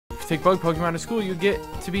take bug Pokemon to school, you get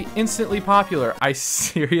to be instantly popular. I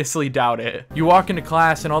seriously doubt it. You walk into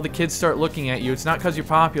class and all the kids start looking at you. It's not because you're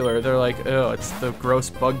popular. They're like, oh, it's the gross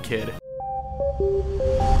bug kid.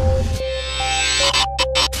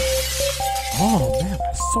 Oh man,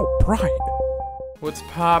 that's so bright. What's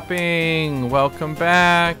popping? Welcome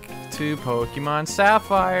back to Pokemon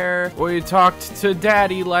Sapphire. We talked to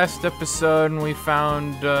Daddy last episode and we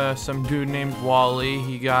found some dude named Wally.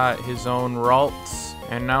 He got his own Ralts,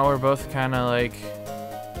 and now we're both kind of like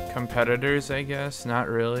competitors, I guess. Not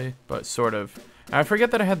really, but sort of. I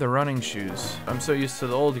forget that I had the running shoes. I'm so used to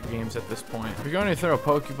the older games at this point. If you're going to throw a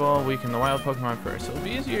Pokeball, weaken the wild Pokemon first. It'll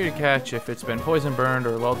be easier to catch if it's been poison burned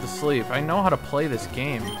or lulled to sleep. I know how to play this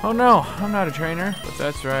game. Oh no, I'm not a trainer. But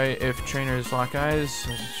that's right, if trainers lock eyes,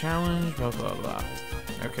 there's a challenge, blah blah blah.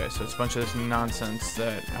 Okay, so it's a bunch of this nonsense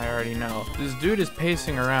that I already know. This dude is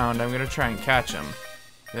pacing around. I'm gonna try and catch him.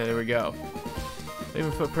 There we go.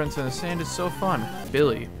 Leaving footprints in the sand is so fun.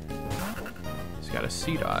 Billy. He's got a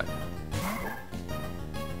C-Dot.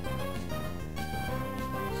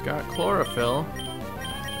 Got chlorophyll.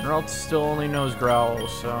 And Ralts still only knows growl,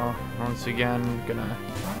 so once again gonna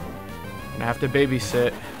have to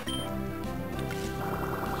babysit.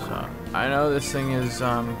 So I know this thing is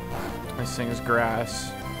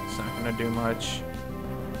grass. It's not gonna do much.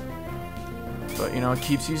 But you know, it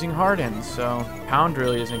keeps using Harden, so Pound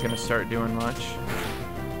really isn't gonna start doing much.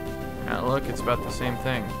 Now look, it's about the same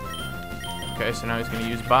thing. Okay, so now he's gonna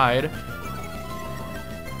use Bide.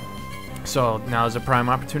 So now is a prime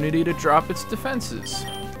opportunity to drop its defenses.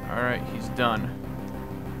 Alright, he's done.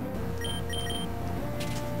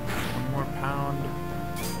 One more Pound.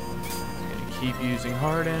 He's gonna keep using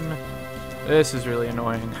Harden. This is really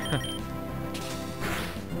annoying.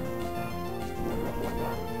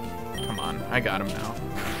 Come on, I got him now.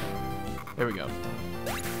 There we go.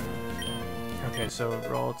 Okay, so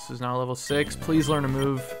Ralts is now level 6. Please learn a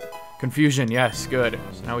move. Confusion, yes, good.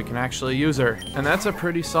 So now we can actually use her. And that's a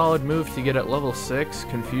pretty solid move to get at level 6.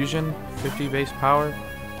 Confusion, 50 base power.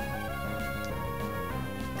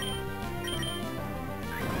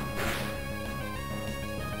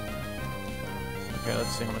 Okay,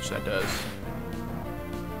 let's see how much that does.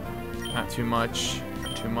 Not too much,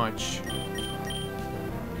 not too much.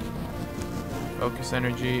 Focus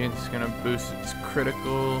energy, it's gonna boost its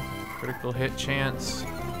critical hit chance.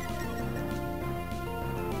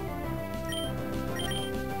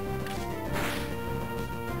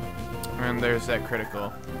 And there's that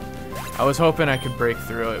critical. I was hoping I could break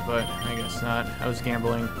through it, but I guess not. I was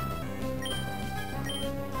gambling.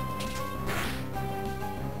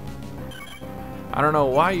 I don't know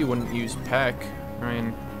why you wouldn't use Peck. I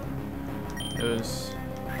mean, it was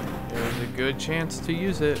a good chance to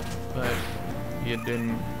use it, but you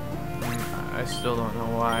didn't. I still don't know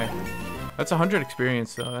why. That's 100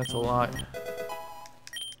 experience though, that's a lot.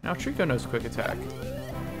 Now Trico knows quick attack.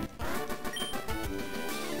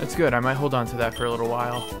 That's good. I might hold on to that for a little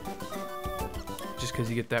while. Just because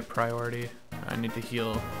you get that priority. I need to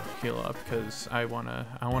heal up because I wanna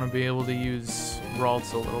be able to use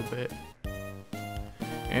Ralts a little bit.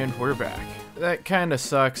 And we're back. That kinda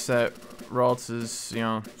sucks that Ralts is, you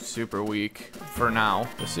know, super weak for now.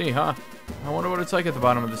 Let's see, huh? I wonder what it's like at the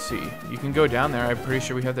bottom of the sea. You can go down there. I'm pretty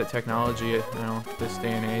sure we have that technology at, you know, this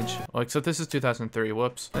day and age. Well, except this is 2003.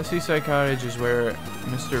 Whoops. The seaside cottage is where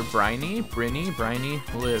Mr. Briny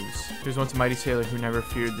lives. He was once a mighty sailor who never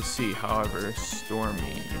feared the sea, however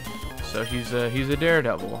stormy. So he's a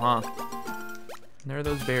daredevil, huh? There are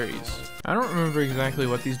those berries. I don't remember exactly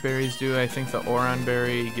what these berries do. I think the Oron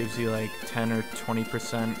berry gives you like 10 or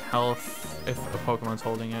 20% health if a Pokemon's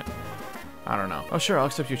holding it. I don't know. Oh sure, I'll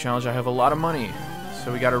accept your challenge. I have a lot of money.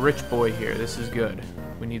 So we got a rich boy here. This is good.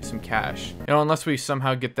 We need some cash. You know, unless we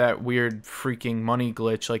somehow get that weird freaking money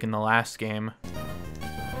glitch like in the last game.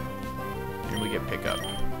 And we get pickup.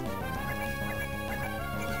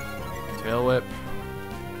 Tail whip.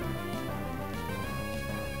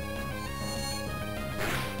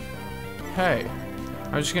 Hey,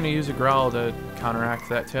 I'm just gonna use a growl to counteract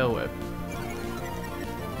that tail whip.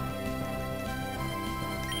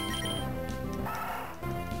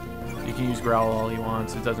 You can use growl all he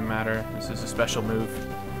wants, it doesn't matter. This is a special move.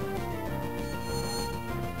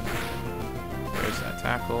 There's that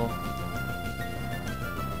tackle.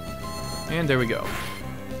 And there we go.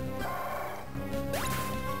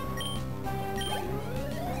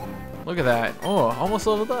 Look at that. Oh, almost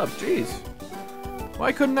leveled up, jeez.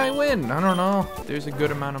 Why couldn't I win? I don't know. There's a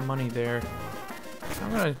good amount of money there.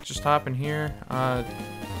 I'm gonna just hop in here.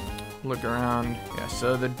 Look around. Yeah,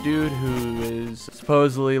 so the dude who is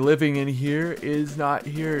supposedly living in here is not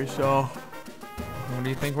here, so What do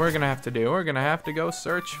you think we're gonna have to do? We're gonna have to go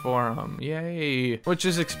search for them. Yay. Which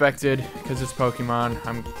is expected, because it's Pokemon.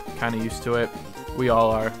 I'm kind of used to it. We all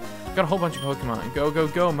are. Got a whole bunch of Pokemon. Go, go,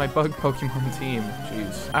 go, my bug Pokemon team.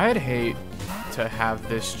 Jeez. I'd hate to have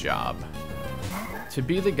this job. To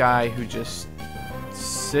be the guy who just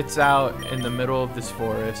sits out in the middle of this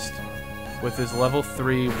forest with his level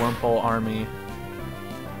 3 Wurmple army.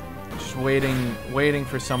 Just waiting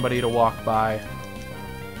for somebody to walk by.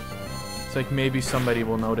 It's like maybe somebody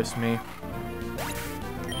will notice me.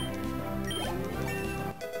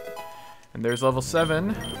 And there's level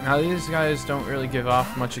 7. Now these guys don't really give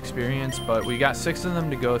off much experience, but we got 6 of them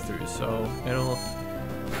to go through, so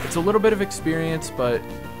it's a little bit of experience, but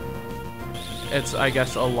it's, I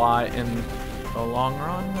guess, a lot in the long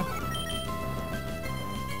run.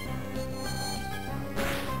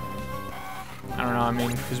 I don't know, I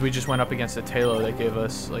mean, because we just went up against a Taillow that gave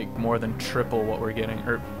us, like, more than triple what we're getting.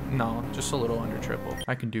 Or, no, just a little under triple.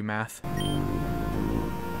 I can do math.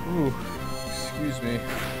 Ooh, excuse me.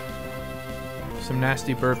 Some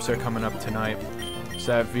nasty burps are coming up tonight. It's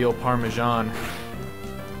that veal parmesan.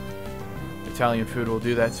 Italian food will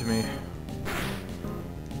do that to me.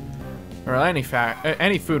 Or any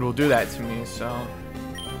food will do that to me, so...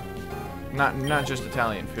 Not just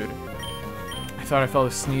Italian food. I thought I felt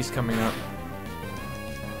a sneeze coming up.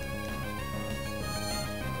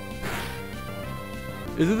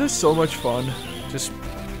 Isn't this so much fun? Just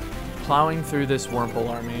plowing through this Wurmple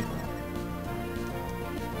army.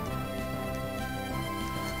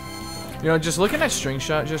 You know, just looking at String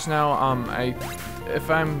Shot just now,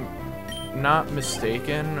 if I'm not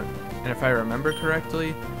mistaken, and if I remember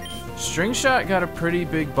correctly, String Shot got a pretty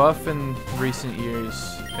big buff in recent years.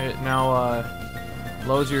 It now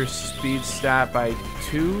lowers your speed stat by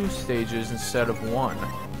 2 stages instead of 1.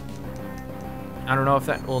 I don't know if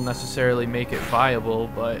that will necessarily make it viable,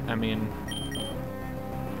 but I mean,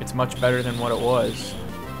 it's much better than what it was.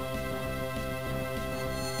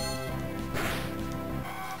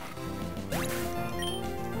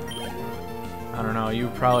 I don't know, you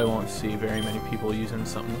probably won't see very many people using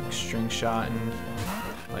something like String Shot and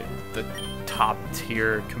like the top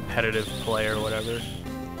tier competitive play or whatever.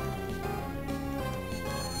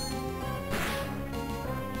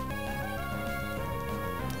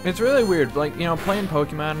 It's really weird, like, you know, playing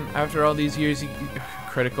Pokemon after all these years,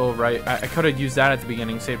 critical, right? I could have used that at the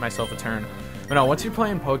beginning, saved myself a turn. But no, once you're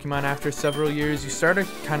playing Pokemon after several years, you start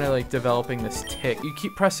kind of like developing this tick. You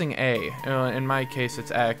keep pressing A. In my case, it's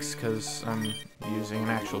X, because I'm using an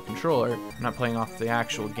actual controller. I'm not playing off the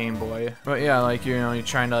actual Game Boy. But yeah, like, you know, you're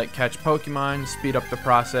trying to like catch Pokemon, speed up the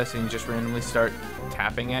process, and you just randomly start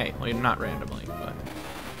tapping A. Well, not randomly, but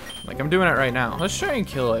like I'm doing it right now. Let's try and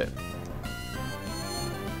kill it.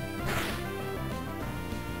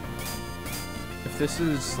 If this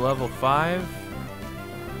is level 5,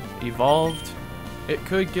 evolved, it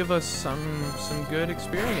could give us some good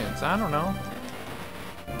experience. I don't know.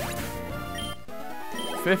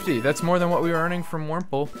 50, that's more than what we were earning from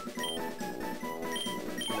Wurmple.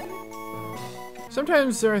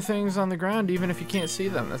 Sometimes there are things on the ground even if you can't see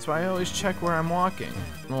them. That's why I always check where I'm walking.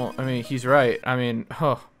 Well, I mean, he's right. I mean,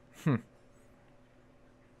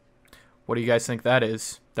 What do you guys think that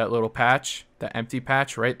is? That little patch? That empty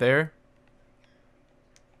patch right there?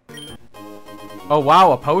 Oh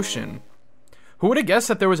wow, a potion. Who would have guessed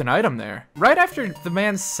that there was an item there? Right after the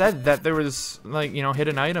man said that there was, like, you know,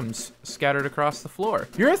 hidden items scattered across the floor.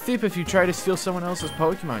 You're a thief if you try to steal someone else's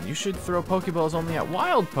Pokemon. You should throw Pokeballs only at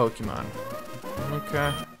wild Pokemon.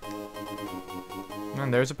 Okay.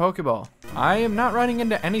 And there's a Pokeball. I am not running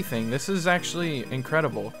into anything. This is actually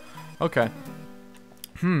incredible. Okay.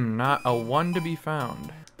 Not a one to be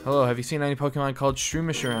found. Hello, have you seen any Pokemon called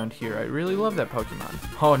Shroomish around here? I really love that Pokemon.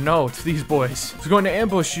 Oh no, it's these boys. I was going to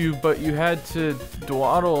ambush you, but you had to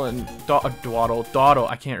dawdle and dawdle.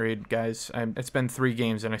 I can't read, guys. It's been 3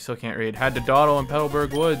 games and I still can't read. Had to dawdle in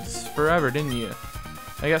Petalburg Woods forever, didn't you?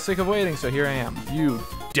 I got sick of waiting, so here I am. You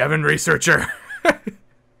Devon researcher.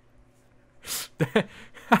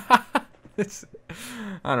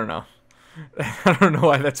 I don't know. I don't know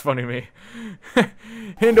why that's funny to me.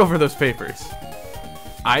 Hand over those papers.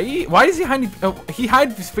 Why is he hiding? Oh, he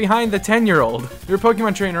hides behind the 10-year-old. You're a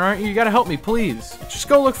Pokemon trainer, aren't you? You gotta help me, please. Just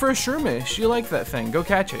go look for a Shroomish. You like that thing. Go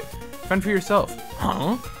catch it. Fend for yourself.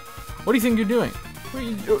 Huh? What do you think you're doing?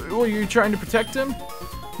 Are you trying to protect him?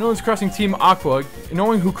 No one's crossing Team Aqua.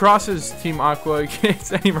 Knowing who crosses Team Aqua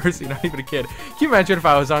gets any mercy, not even a kid. Can you imagine if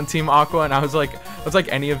I was on Team Aqua and I was like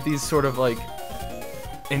any of these sort of like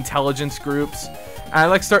intelligence groups, and I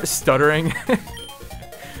like start stuttering?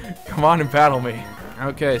 Come on and battle me.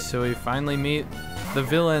 Okay, so we finally meet the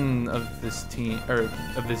villain of this team, or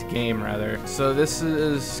of this game rather. So this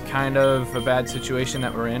is kind of a bad situation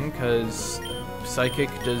that we're in because Psychic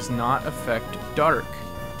does not affect Dark.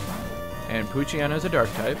 And Poochyena is a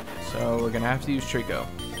Dark type, so we're gonna have to use Trico.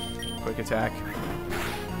 Quick attack.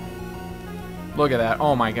 Look at that,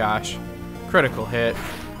 oh my gosh. Critical hit.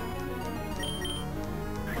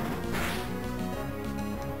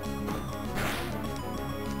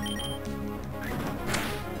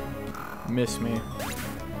 Miss me.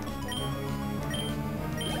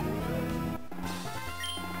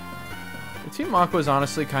 The Team Aqua is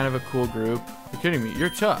honestly kind of a cool group. You're kidding me, you're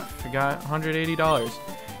tough. You got $180.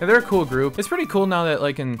 Yeah, they're a cool group. It's pretty cool now that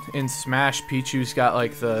like in Smash, Pichu's got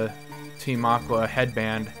like the Team Aqua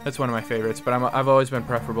headband. That's one of my favorites, but I've always been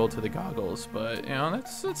preferable to the goggles. But you know,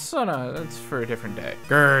 that's for a different day.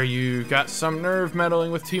 Grr, you got some nerve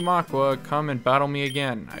meddling with Team Aqua. Come and battle me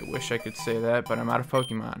again. I wish I could say that, but I'm out of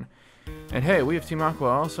Pokemon. And hey, we of Team Aqua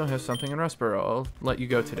also have something in Rustboro. I'll let you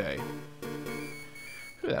go today.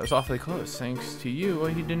 Ooh, that was awfully close. Thanks to you,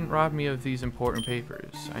 he didn't rob me of these important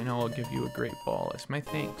papers. I know I'll give you a great ball as my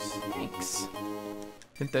thanks. Thanks.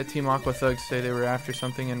 Didn't that Team Aqua thugs say they were after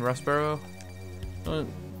something in Rustboro?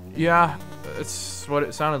 Yeah, that's what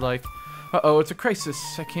it sounded like. Uh-oh, it's a crisis.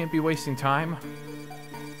 I can't be wasting time.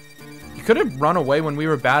 He could have run away when we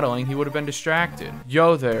were battling. He would have been distracted.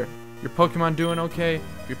 Yo there. Your Pokemon doing okay?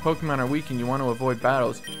 If your Pokemon are weak and you want to avoid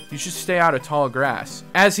battles, you should stay out of tall grass.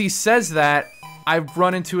 As he says that, I've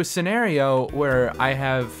run into a scenario where I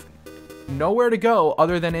have nowhere to go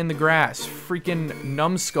other than in the grass. Freaking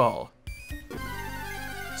numbskull.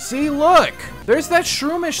 See, look! There's that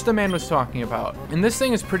Shroomish the man was talking about. And this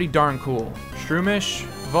thing is pretty darn cool. Shroomish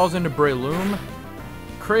evolves into Breloom.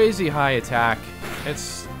 Crazy high attack.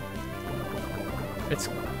 It's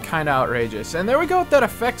kind of outrageous. And there we go with that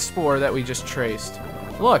effect spore that we just traced.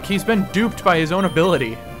 Look, he's been duped by his own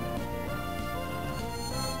ability.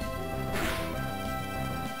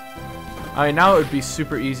 I mean, now it would be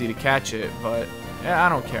super easy to catch it, but yeah, I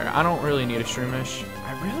don't care. I don't really need a Shroomish.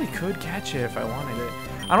 I really could catch it if I wanted it.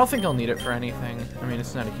 I don't think I'll need it for anything. I mean,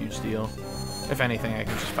 it's not a huge deal. If anything, I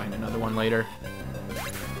can just find another one later.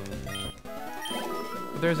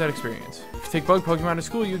 But there's that experience. If you take bug Pokemon to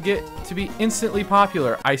school, you get to be instantly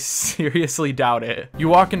popular. I seriously doubt it. You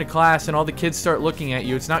walk into class and all the kids start looking at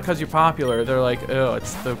you. It's not because you're popular. They're like, oh,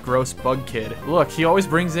 it's the gross bug kid. Look, he always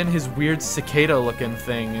brings in his weird cicada-looking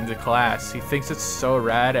thing into class. He thinks it's so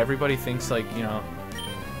rad. Everybody thinks, like, you know,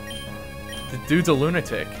 the dude's a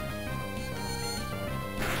lunatic.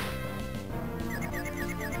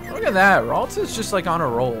 Look at that. Ralts is just, like, on a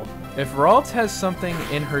roll. If Ralts has something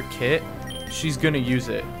in her kit, she's gonna use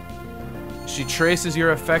it. She traces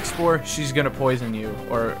your effect spore, she's gonna poison you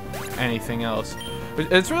or anything else.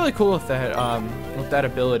 But it's really cool with that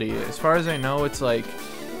ability. As far as I know, it's like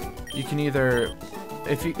you can either,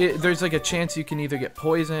 there's like a chance you can either get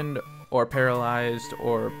poisoned or paralyzed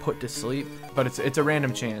or put to sleep, but it's a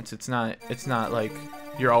random chance. It's not like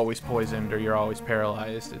you're always poisoned or you're always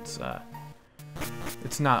paralyzed. It's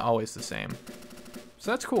not always the same.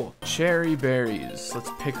 So that's cool. Cherry berries. Let's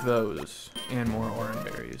pick those. And more orange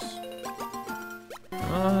berries.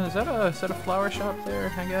 Is that a flower shop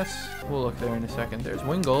there, I guess? We'll look there in a second. There's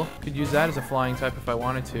Wingull. Could use that as a flying type if I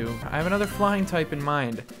wanted to. I have another flying type in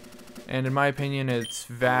mind. And in my opinion, it's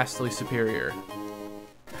vastly superior.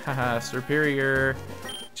 Haha, superior.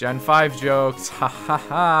 Gen 5 jokes. Ha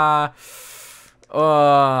ha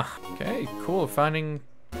ha. Okay, cool. Finding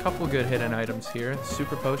a couple good hidden items here.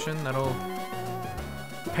 Super potion, that'll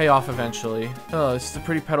pay off eventually. Oh, this is the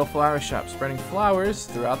Pretty Petal Flower Shop, spreading flowers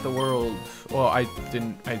throughout the world. Well, I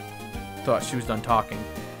thought she was done talking.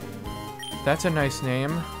 That's a nice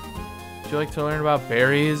name. Would you like to learn about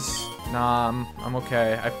berries? Nah, I'm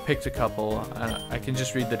okay. I picked a couple. I can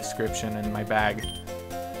just read the description in my bag.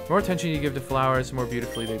 The more attention you give to flowers, the more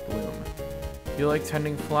beautifully they bloom. You like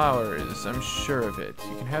tending flowers, I'm sure of it.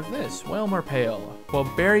 You can have this, Whalmer Pail. While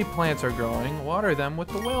berry plants are growing, water them with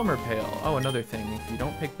the Whalmer Pail. Oh, another thing, if you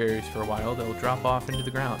don't pick berries for a while, they'll drop off into the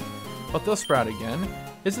ground. But they'll sprout again.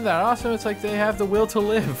 Isn't that awesome? It's like they have the will to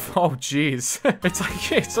live. Oh, jeez.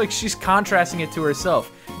 It's like she's contrasting it to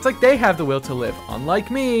herself. It's like they have the will to live, unlike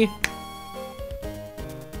me.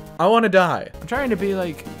 I want to die. I'm trying to be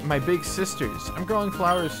like my big sisters. I'm growing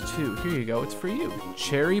flowers too. Here you go, it's for you.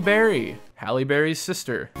 Cherry Berry. Halle Berry's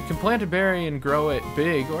sister. You can plant a berry and grow it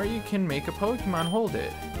big, or you can make a Pokemon hold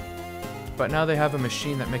it. But now they have a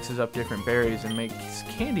machine that mixes up different berries and makes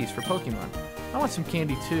candies for Pokemon. I want some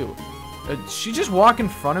candy too. She just walk in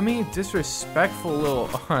front of me? Disrespectful little...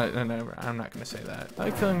 I'm not gonna say that. I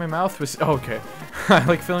like filling my mouth with... Oh, okay. I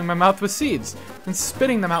like filling my mouth with seeds and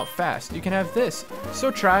spitting them out fast. You can have this.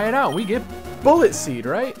 So try it out. We get bullet seed,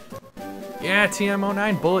 right? Yeah,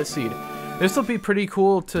 TM09 bullet seed. This will be pretty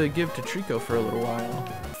cool to give to Trico for a little while.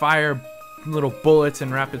 Fire little bullets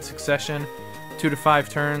in rapid succession. 2 to 5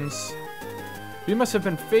 turns. We must have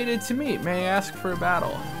been fated to meet. May I ask for a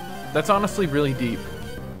battle? That's honestly really deep.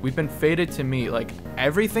 We've been fated to meet. Like,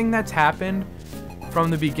 everything that's happened from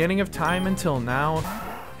the beginning of time until now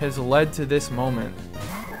has led to this moment.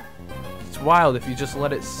 It's wild if you just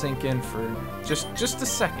let it sink in for just a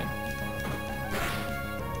second.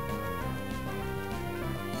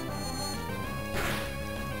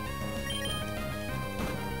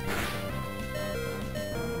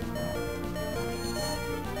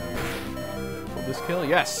 Will this kill?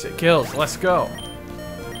 Yes, it kills. Let's go.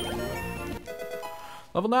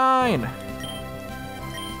 Level 9!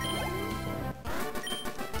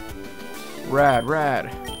 Rad,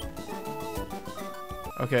 rad.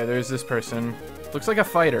 Okay, there's this person. Looks like a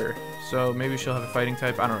fighter, so maybe she'll have a fighting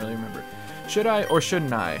type. I don't really remember. Should I or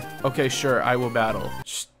shouldn't I? Okay, sure, I will battle.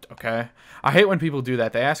 Okay. I hate when people do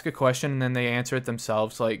that. They ask a question and then they answer it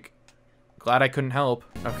themselves. Like, glad I couldn't help.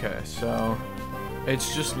 Okay, so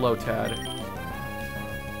it's just Lotad.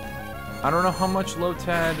 I don't know how much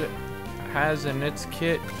Lotad has in its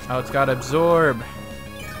kit. Oh, it's got absorb.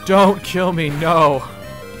 Don't kill me, no.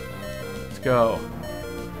 Let's go.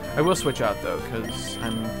 I will switch out though, because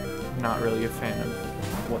I'm not really a fan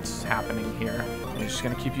of what's happening here. I'm just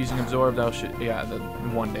gonna keep using absorb. That'll yeah, the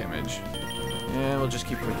 1 damage. And we'll just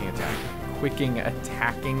keep quicking attack. Quicking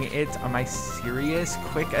attacking it? Am I serious?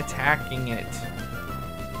 Quick attacking it.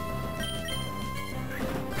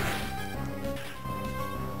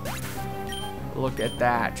 Look at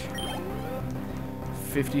that.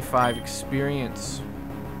 55 experience.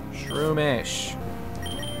 Shroomish.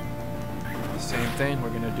 Same thing, we're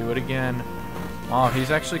gonna do it again. Oh,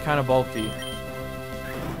 he's actually kind of bulky.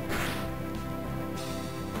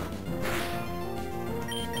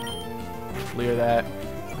 Clear that.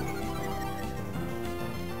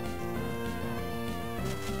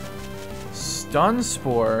 Stun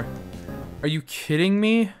Spore? Are you kidding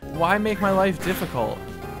me? Why make my life difficult?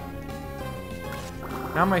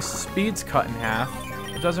 Now my speed's cut in half.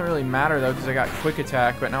 It doesn't really matter though because I got quick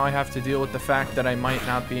attack, but now I have to deal with the fact that I might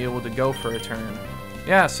not be able to go for a turn.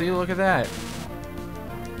 Yeah, see, look at that.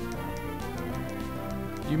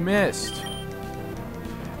 You missed.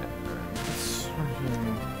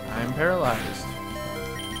 I'm paralyzed.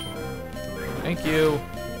 Thank you.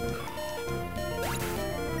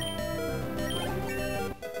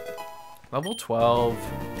 Level 12.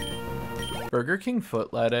 Burger King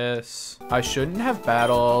foot lettuce. I shouldn't have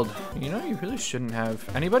battled. You know, you really shouldn't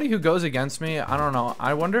have. Anybody who goes against me, I don't know.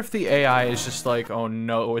 I wonder if the AI is just like, oh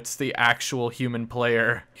no, it's the actual human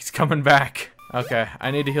player. He's coming back. Okay,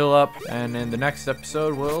 I need to heal up. And in the next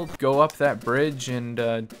episode, we'll go up that bridge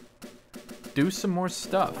and do some more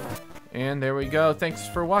stuff. And there we go. Thanks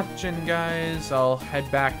for watching, guys. I'll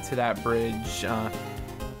head back to that bridge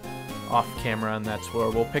off camera, and that's where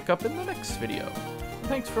we'll pick up in the next video.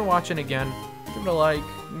 Thanks for watching again. Give it a like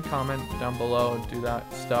and comment down below and do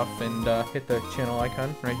that stuff, and hit the channel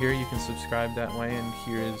icon right here. You can subscribe that way, and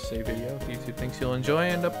here is a video YouTube thinks you'll enjoy,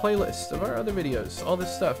 and a playlist of our other videos, all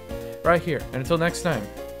this stuff right here. And until next time,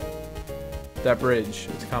 that bridge,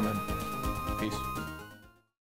 it's coming. Peace.